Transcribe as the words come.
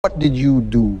What did you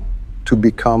do to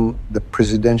become the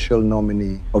presidential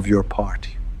nominee of your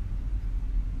party?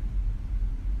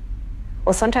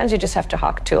 Well, sometimes you just have to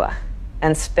hawk Tuah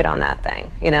and spit on that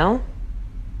thing, you know?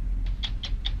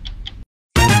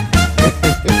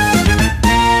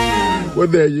 Well,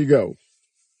 there you go.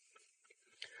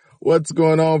 What's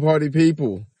going on, party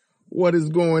people? What is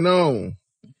going on?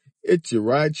 It's your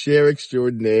rideshare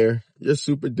extraordinaire, your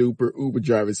super duper Uber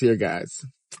drivers here, guys.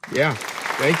 Yeah,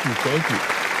 thank you.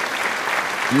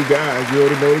 You guys, you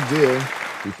already know the deal.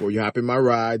 Before you hop in my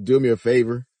ride, do me a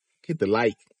favor. Hit the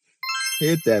like.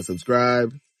 Hit that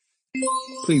subscribe.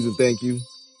 Please and thank you.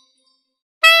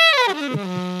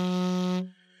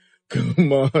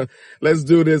 Come on. Let's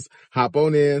do this. Hop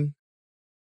on in.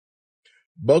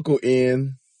 Buckle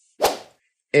in.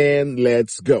 And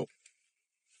let's go.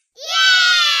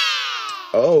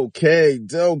 Yeah! Okay.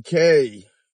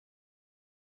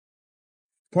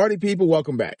 Party people,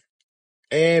 welcome back.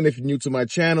 And if you're new to my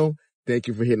channel, thank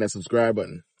you for hitting that subscribe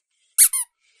button.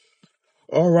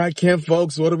 All right, Camp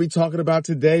folks, what are we talking about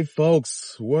today,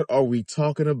 folks? What are we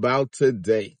talking about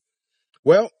today?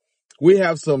 Well, we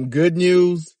have some good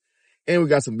news and we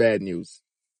got some bad news.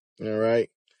 All right.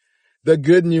 The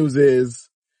good news is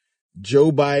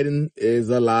Joe Biden is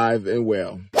alive and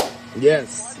well.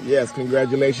 Yes.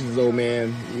 Congratulations, old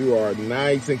man. You are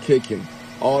nice and kicking.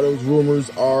 All those rumors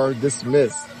are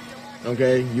dismissed.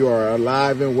 Okay. You are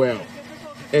alive and well.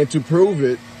 And to prove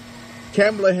it,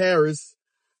 Kamala Harris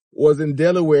was in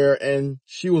Delaware and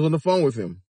she was on the phone with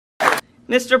him.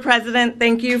 Mr. President,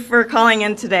 thank you for calling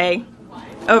in today.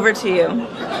 Over to you.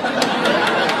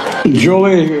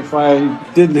 Julie, if I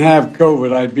didn't have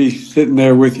COVID, I'd be sitting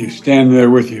there with you, standing there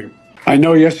with you. I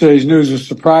know yesterday's news was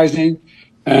surprising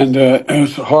and it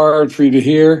was hard for you to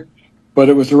hear, but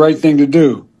it was the right thing to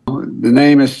do. The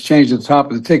name has changed at the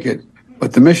top of the ticket,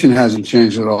 but the mission hasn't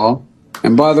changed at all.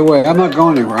 And by the way, I'm not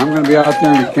going anywhere. I'm going to be out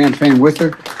there in the campaign with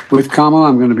her, with Kamala.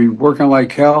 I'm going to be working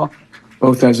like hell,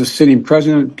 both as a sitting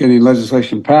president, getting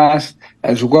legislation passed,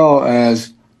 as well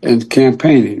as in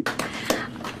campaigning.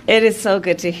 It is so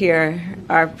good to hear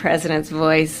our president's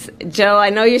voice. Joe, I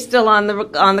know you're still on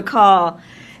the call,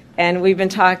 and we've been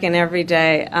talking every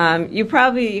day. You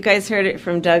guys heard it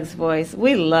from Doug's voice.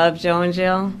 We love Joe and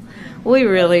Jill. We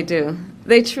really do.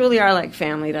 They truly are like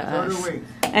family to us.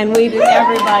 And we do,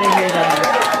 everybody here does.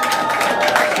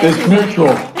 It's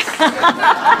mutual.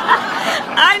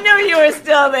 I knew you were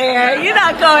still there. You're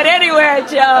not going anywhere,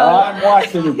 Joe. I'm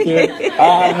watching you, kid.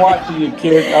 I'm watching you,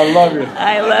 kid. I love you.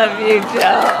 I love you,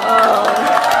 Joe.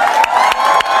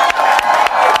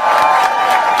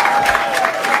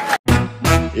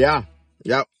 Oh.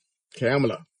 Yep.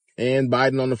 Kamala and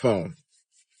Biden on the phone.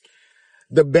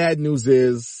 The bad news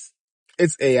is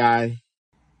it's AI.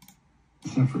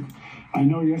 I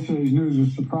know yesterday's news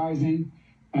was surprising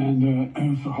and it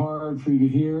was hard for you to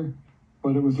hear,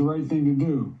 but it was the right thing to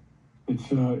do.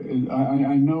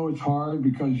 I know it's hard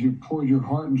because you poured your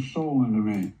heart and soul into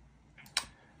me.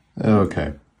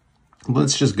 Okay,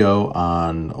 let's just go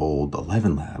on old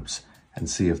 11 Labs and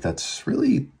see if that's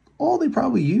really all they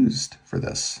probably used for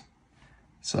this.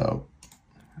 So,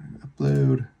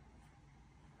 upload.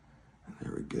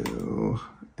 There we go.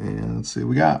 And let's see what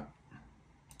we got.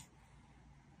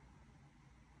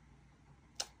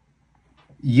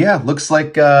 Yeah, looks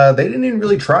like they didn't even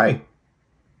really try.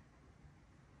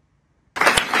 Joe,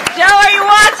 are you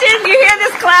watching? You hear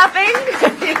this clapping?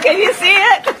 Can you see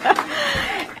it?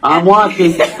 I'm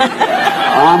watching.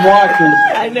 I'm watching.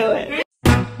 I knew it.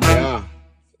 Yeah.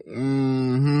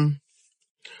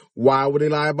 Why would they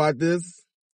lie about this?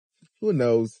 Who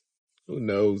knows?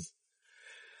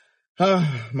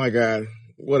 Oh, my God.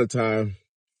 What a time.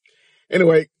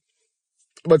 Anyway,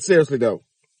 but seriously, though.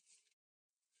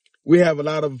 We have a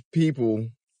lot of people,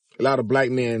 a lot of black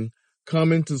men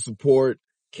coming to support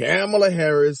Kamala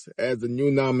Harris as the new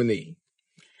nominee.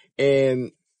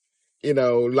 And, you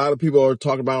know, a lot of people are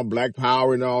talking about black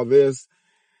power and all this.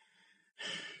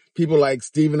 People like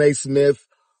Stephen A. Smith,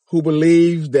 who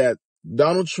believes that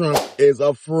Donald Trump is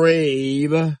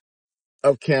afraid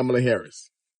of Kamala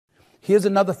Harris. Here's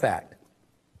another fact.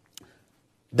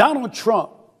 Donald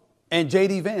Trump and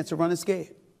J.D. Vance are running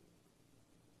scared.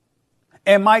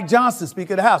 And Mike Johnson,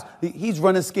 Speaker of the House, he's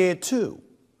running scared too.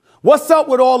 What's up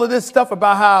with all of this stuff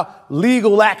about how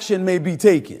legal action may be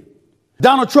taken?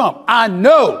 Donald Trump, I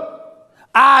know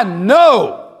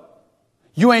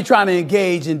you ain't trying to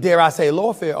engage in, dare I say,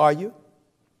 lawfare, are you?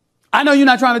 I know you're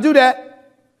not trying to do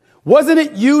that. Wasn't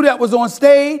it you that was on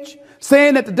stage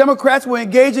saying that the Democrats were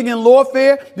engaging in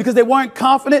lawfare because they weren't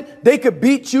confident they could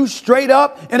beat you straight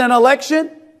up in an election?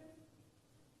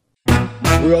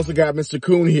 We also got Mr.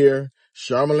 Kuhn here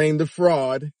Charlemagne the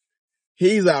fraud,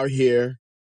 he's out here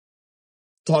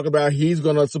talking about he's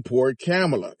going to support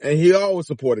Kamala, and he always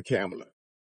supported Kamala.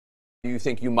 Do you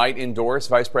think you might endorse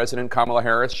Vice President Kamala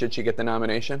Harris should she get the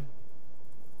nomination?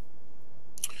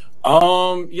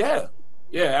 Yeah,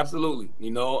 absolutely.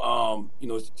 I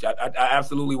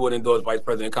absolutely would endorse Vice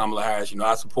President Kamala Harris.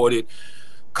 I supported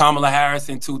Kamala Harris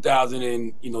in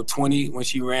 2020 when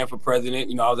she ran for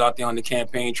president. I was out there on the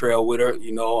campaign trail with her.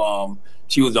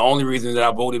 She was the only reason that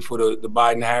I voted for the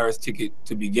Biden-Harris ticket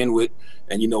to begin with.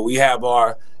 And, we have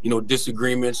our,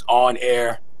 disagreements on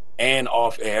air and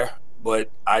off air. But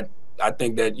I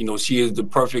think that, she is the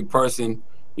perfect person,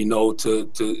 to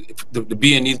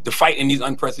be to fight in these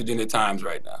unprecedented times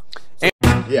right now.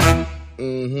 Yeah.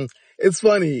 Mm-hmm. It's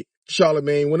funny,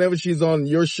 Charlemagne, whenever she's on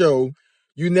your show,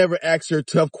 you never ask her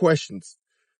tough questions.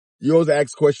 You always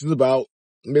ask questions about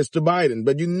Mr. Biden,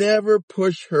 but you never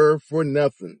push her for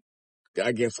nothing.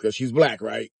 I guess because she's black,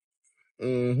 right?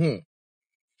 Mm-hmm.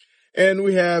 And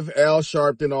we have Al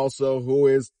Sharpton also, who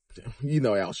is,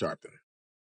 Al Sharpton.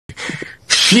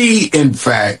 She, in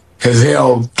fact, has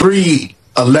held 3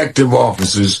 elective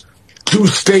offices, 2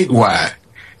 statewide,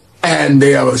 and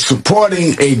they are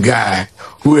supporting a guy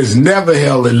who has never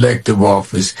held elective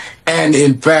office, and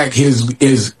in fact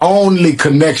his only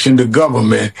connection to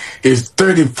government is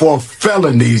 34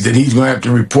 felonies that he's going to have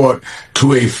to report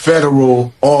to a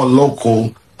federal or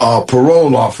local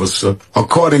parole officer,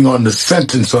 according on the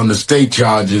sentence on the state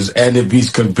charges, and if he's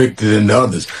convicted in the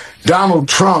others. Donald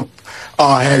Trump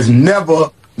has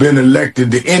never been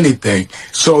elected to anything.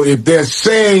 So if they're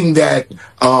saying that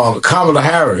Kamala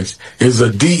Harris is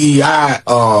a DEI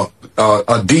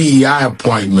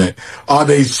appointment, are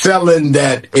they selling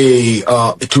that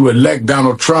to elect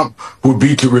Donald Trump would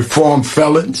be to reform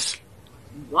felons?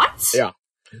 What? Yeah.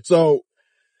 So,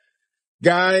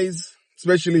 guys,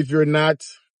 especially if you're not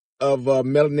of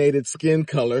melanated skin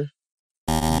color,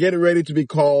 get ready to be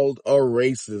called a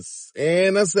racist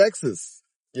and a sexist,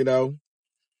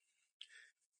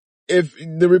 If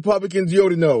the Republicans, you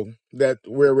already know that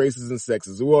we're racist and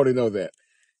sexist. We already know that.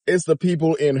 It's the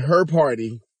people in her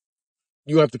party.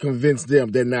 You have to convince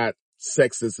them they're not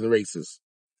sexist and racist.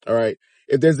 All right.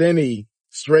 If there's any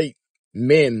straight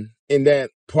men in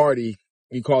that party,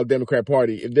 you call it Democrat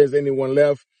Party, if there's anyone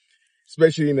left,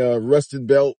 especially in the Rusted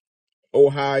Belt,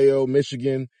 Ohio,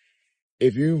 Michigan,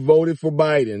 if you voted for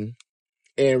Biden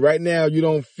and right now you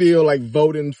don't feel like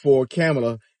voting for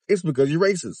Kamala, it's because you're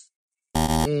racist.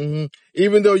 Mm-hmm.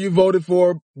 Even though you voted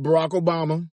for Barack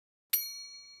Obama.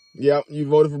 Yep, you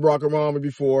voted for Barack Obama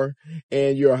before,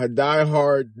 and you're a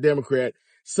diehard Democrat.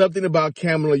 Something about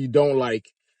Kamala you don't like,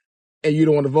 and you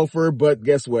don't want to vote for her, but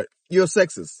guess what? You're a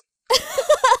sexist.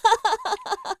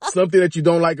 Something that you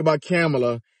don't like about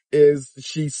Kamala is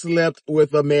she slept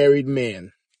with a married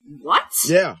man. What?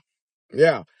 Yeah.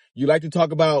 You like to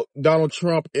talk about Donald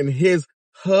Trump and his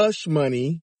hush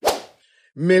money.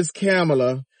 Miss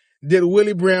Kamala, did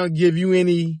Willie Brown give you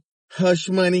any hush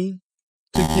money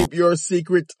to keep your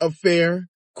secret affair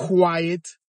quiet?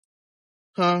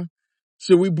 Huh?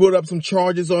 Should we put up some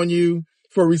charges on you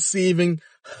for receiving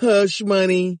hush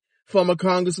money from a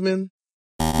congressman?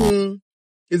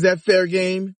 Is that fair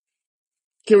game?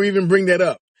 Can we even bring that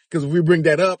up? Because if we bring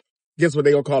that up, guess what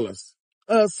they gonna call us?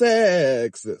 A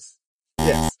sexist.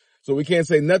 Yes. So we can't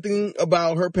say nothing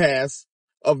about her past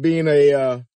of being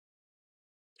a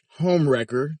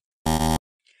homewrecker.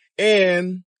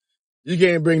 And you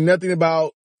can't bring nothing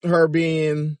about her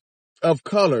being of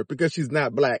color because she's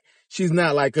not black. She's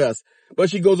not like us. But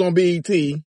she goes on BET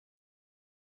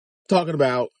talking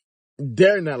about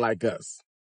they're not like us.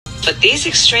 But these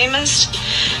extremists,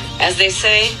 as they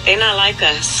say, they're not like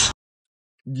us.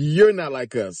 You're not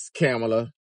like us,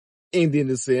 Kamala, Indian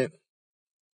descent.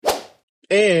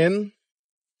 And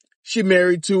she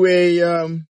married to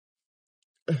a,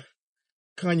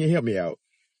 Kanye, help me out.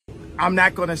 I'm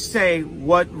not going to say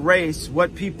what race,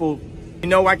 what people,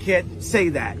 I can't say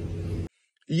that.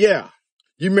 Yeah,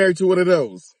 you married to one of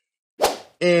those.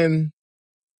 And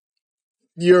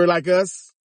you're like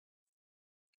us.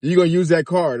 You're going to use that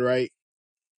card, right?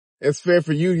 It's fair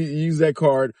for you to use that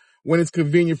card when it's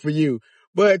convenient for you.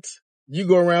 But you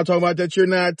go around talking about that you're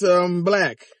not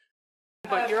black.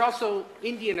 But you're also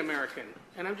Indian American.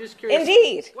 And I'm just curious.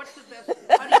 Indeed. What's the best?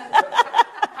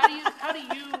 How do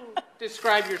you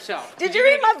describe yourself? Did you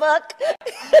read my book?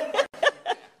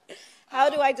 How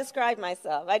do I describe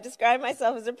myself? I describe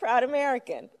myself as a proud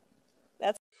American.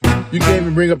 You can't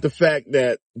even bring up the fact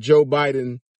that Joe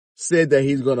Biden said that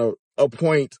he's going to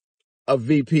appoint a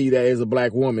VP that is a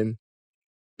black woman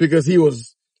because he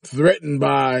was threatened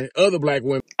by other black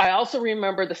women. I also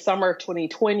remember the summer of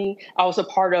 2020, I was a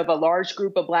part of a large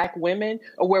group of black women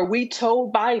where we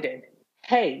told Biden,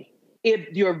 hey,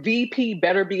 if your VP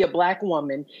better be a black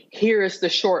woman, here is the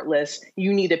short list.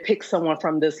 You need to pick someone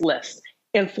from this list.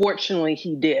 And fortunately,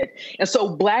 he did. And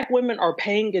so black women are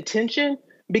paying attention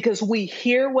because we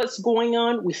hear what's going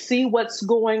on, we see what's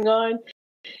going on,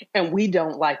 and we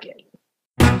don't like it.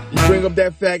 You bring up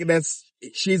that fact that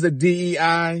she's a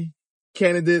DEI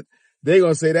candidate, they're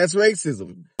going to say that's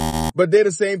racism. But they're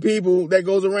the same people that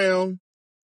goes around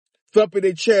thumping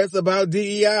their chest about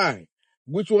DEI.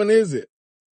 Which one is it?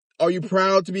 Are you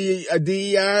proud to be a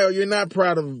DEI or you're not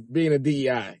proud of being a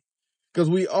DEI? Because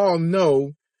we all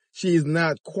know she's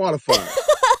not qualified.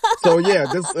 So yeah,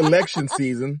 this election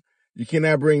season, you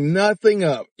cannot bring nothing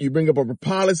up. You bring up her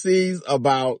policies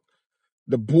about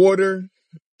the border,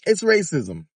 it's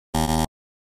racism.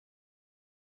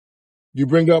 You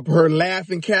bring up her laugh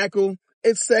and cackle,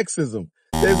 it's sexism.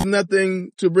 There's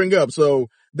nothing to bring up. So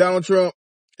Donald Trump,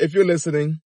 if you're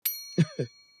listening,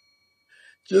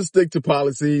 just stick to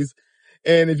policies.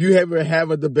 And if you ever have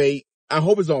a debate, I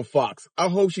hope it's on Fox. I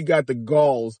hope she got the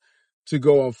galls to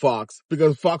go on Fox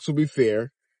because Fox will be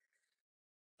fair.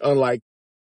 Unlike,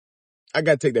 I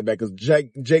got to take that back because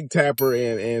Jake Tapper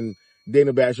and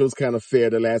Dana Bash was kind of fair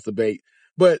the last debate.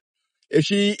 But if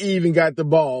she even got the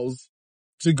balls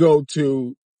to go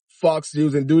to Fox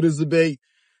News and do this debate,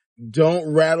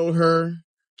 don't rattle her.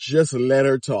 Just let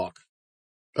her talk.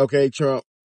 Okay, Trump,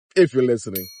 if you're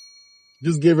listening,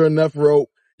 just give her enough rope.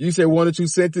 You say one or two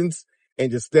sentences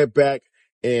and just step back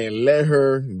and let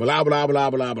her blah, blah, blah,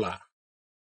 blah, blah.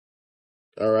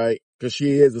 All right. Because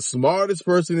she is the smartest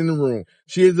person in the room.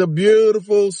 She is a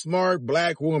beautiful, smart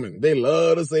black woman. They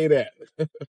love to say that.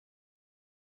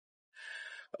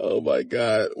 Oh my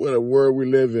God. What a world we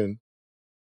live in.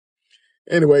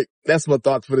 Anyway, that's my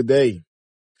thoughts for the day.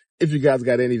 If you guys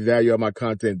got any value on my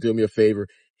content, do me a favor.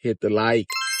 Hit the like.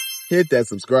 Hit that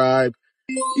subscribe.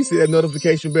 You see that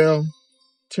notification bell?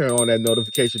 Turn on that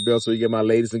notification bell so you get my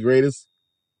latest and greatest.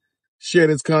 Share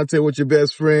this content with your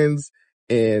best friends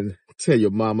and tell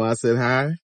your mama I said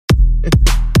hi.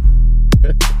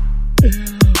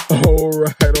 All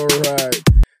right.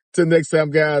 Till next time,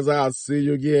 guys, I'll see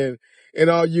you again. And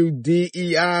all you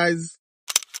DEIs,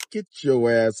 get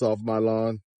your ass off my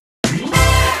lawn.